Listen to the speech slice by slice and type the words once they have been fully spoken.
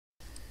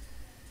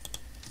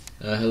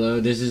Hello,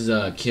 this is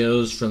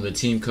Kills from the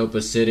team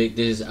Copacetic.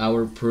 This is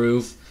our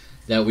proof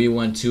that we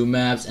won 2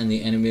 maps and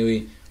the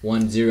enemy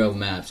won 0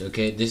 maps.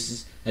 Okay, this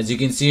is, as you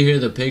can see here,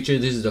 the picture.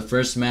 This is the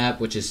first map,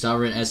 which is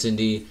Sovereign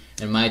S&D,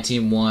 and my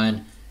team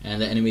won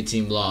and the enemy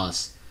team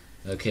lost.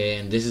 Okay,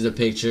 and this is the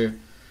picture,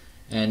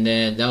 and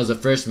then that was the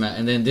first map,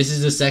 and then this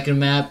is the second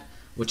map,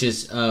 which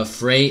is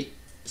Freight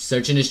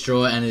Search and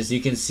Destroy, and as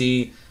you can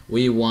see,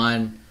 we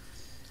won.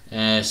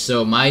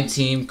 So my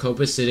team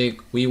Copacetic,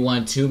 we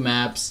won 2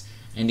 maps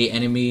and the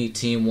enemy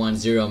team won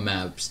 0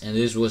 maps, and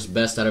this was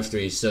best out of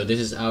 3. So this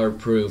is our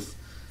proof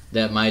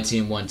that my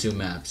team won 2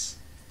 maps.